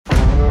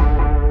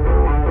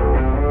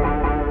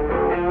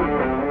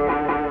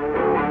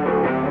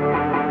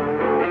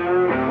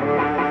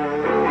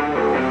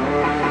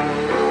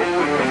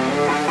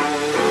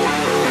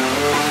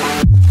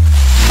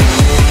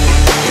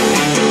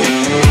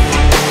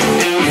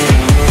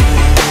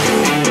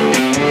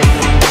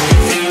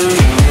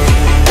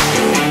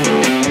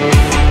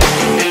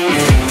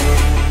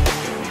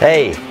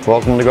Hey,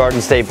 welcome to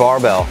Garden State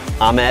Barbell.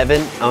 I'm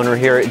Evan, owner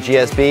here at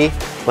GSB.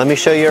 Let me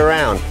show you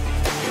around.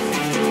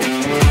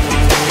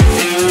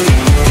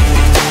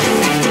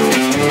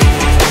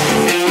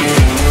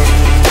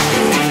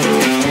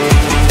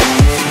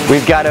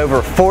 We've got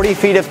over 40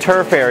 feet of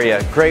turf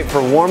area, great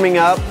for warming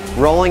up,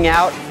 rolling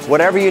out,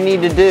 whatever you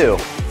need to do.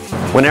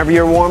 Whenever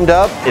you're warmed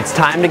up, it's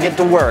time to get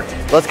to work.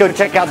 Let's go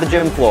check out the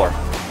gym floor.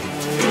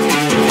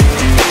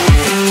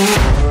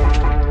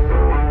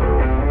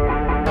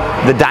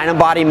 The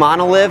Dynabody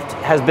Monolift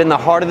has been the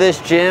heart of this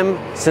gym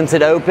since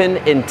it opened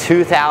in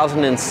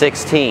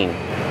 2016.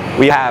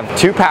 We have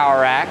 2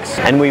 power racks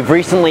and we've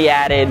recently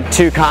added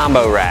 2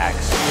 combo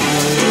racks.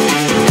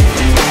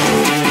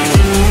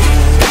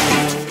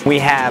 We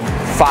have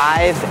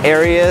 5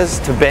 areas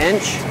to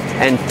bench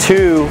and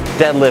 2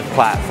 deadlift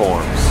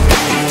platforms.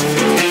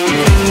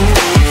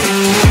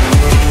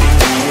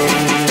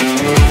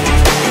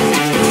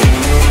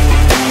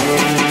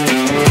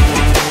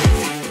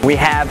 We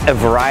have a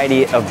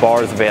variety of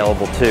bars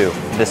available too.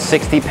 The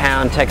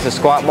 60-pound Texas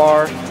squat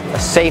bar, a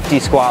safety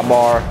squat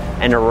bar,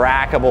 and a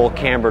rackable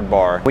cambered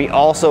bar. We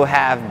also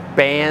have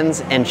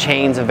bands and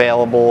chains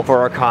available for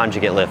our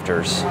conjugate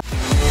lifters.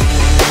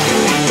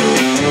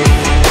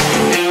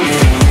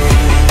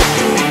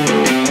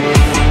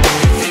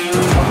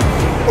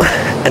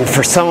 And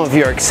for some of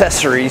your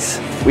accessories,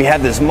 we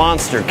have this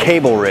monster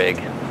cable rig.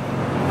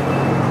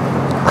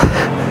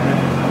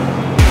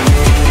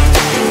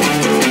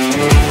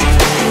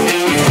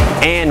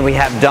 And we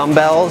have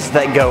dumbbells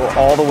that go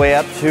all the way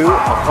up to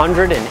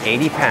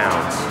 180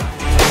 pounds.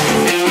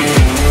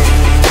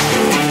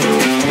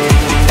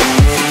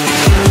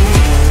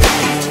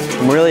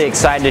 I'm really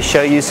excited to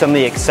show you some of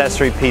the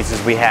accessory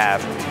pieces we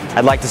have.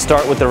 I'd like to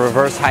start with the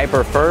reverse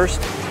hyper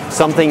first,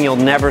 something you'll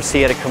never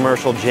see at a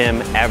commercial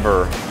gym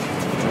ever.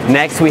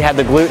 Next we have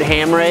the glute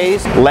ham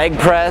raise, leg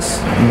press,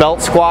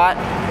 belt squat,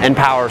 and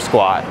power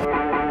squat.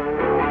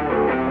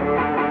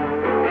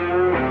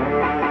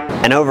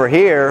 And over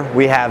here,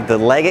 we have the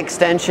leg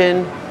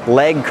extension,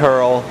 leg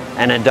curl,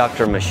 and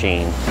adductor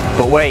machine.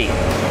 But wait,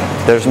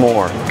 there's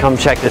more. Come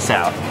check this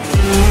out.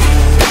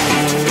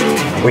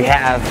 We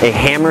have a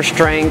hammer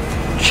strength,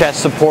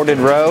 chest supported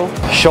row,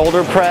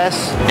 shoulder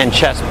press, and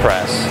chest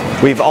press.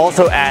 We've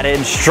also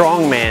added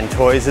strongman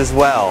toys as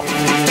well.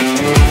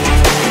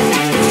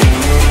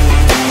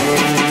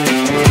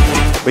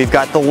 We've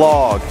got the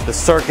log, the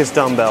circus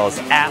dumbbells,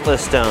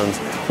 Atlas stones.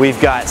 We've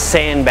got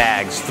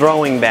sandbags,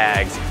 throwing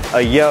bags,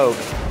 a yoke,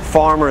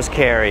 farmer's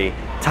carry,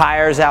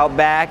 tires out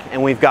back,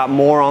 and we've got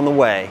more on the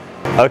way.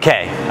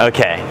 Okay.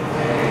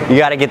 You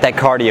gotta get that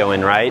cardio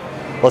in, right?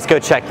 Let's go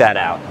check that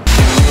out.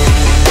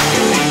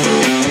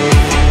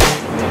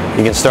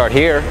 You can start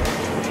here.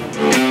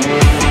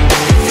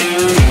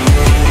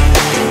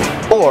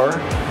 Or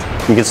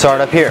you can start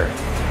up here.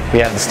 We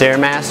have the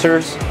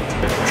Stairmasters,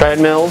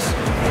 treadmills,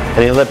 and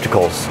the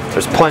ellipticals.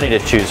 There's plenty to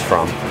choose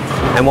from.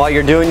 And while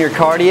you're doing your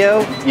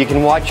cardio, you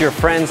can watch your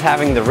friends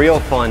having the real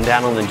fun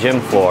down on the gym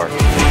floor.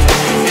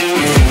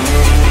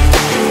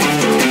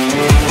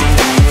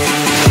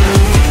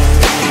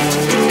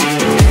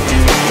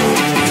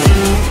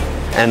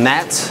 And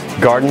that's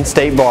Garden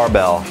State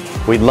Barbell.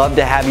 We'd love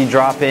to have you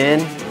drop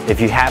in. If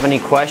you have any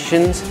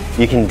questions,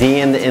 you can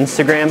DM the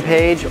Instagram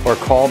page or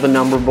call the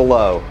number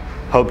below.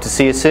 Hope to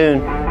see you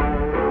soon.